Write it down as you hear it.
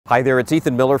Hi there, it's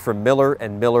Ethan Miller from Miller &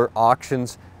 Miller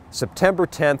Auctions. September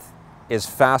 10th is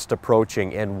fast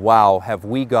approaching, and wow, have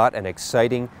we got an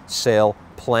exciting sale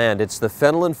planned. It's the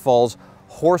Fenelon Falls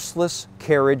Horseless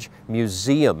Carriage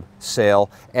Museum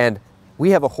sale, and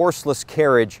we have a horseless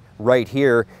carriage right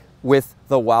here with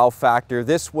the wow factor.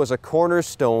 This was a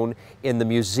cornerstone in the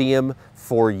museum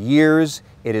for years.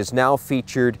 It is now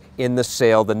featured in the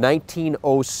sale, the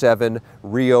 1907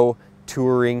 REO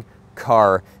touring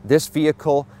car. This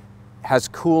vehicle has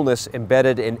coolness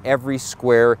embedded in every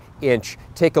square inch.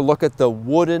 Take a look at the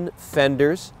wooden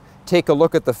fenders. Take a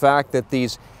look at the fact that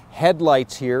these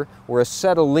headlights here were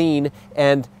acetylene,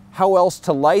 and how else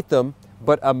to light them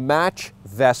but a match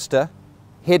vesta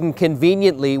hidden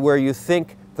conveniently where you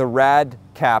think the rad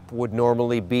cap would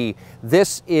normally be.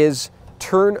 This is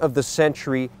turn of the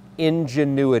century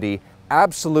ingenuity.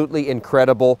 Absolutely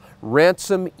incredible.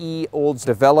 Ransom E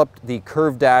developed the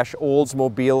curved dash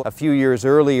Oldsmobile a few years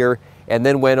earlier and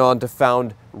then went on to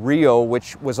found REO,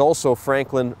 which was also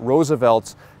Franklin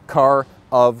Roosevelt's car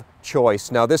of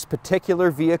choice. Now, this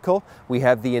particular vehicle, we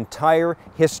have the entire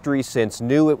history since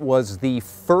new. It was the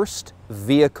first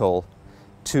vehicle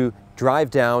to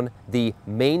drive down the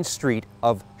main street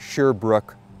of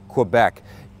Sherbrooke, Quebec.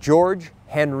 George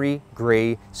Henry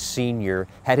Gray Sr.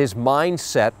 had his mind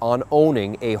set on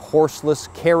owning a horseless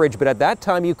carriage, but at that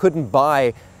time you couldn't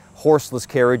buy horseless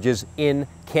carriages in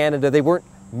Canada. They weren't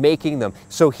making them.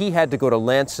 So he had to go to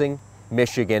Lansing,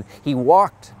 Michigan. He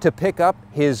walked to pick up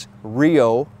his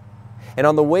REO, and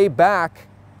on the way back,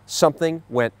 something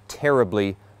went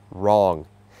terribly wrong.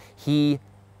 He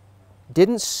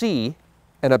didn't see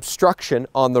an obstruction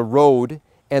on the road,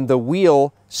 and the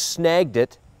wheel snagged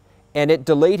it, and it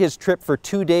delayed his trip for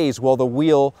 2 days while the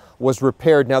wheel was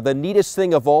repaired. Now, the neatest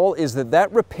thing of all is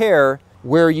that repair,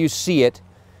 where you see it,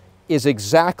 is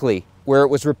exactly where it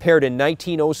was repaired in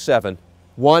 1907.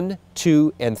 1,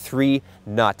 2, and 3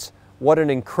 nuts. What an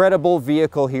incredible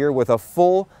vehicle here with a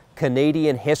full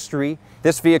Canadian history.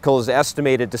 This vehicle is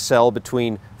estimated to sell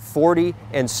between $40,000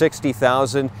 and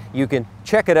 $60,000. You can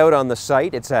check it out on the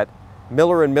site. It's at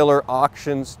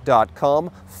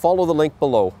millerandmillerauctions.com. Follow the link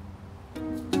below.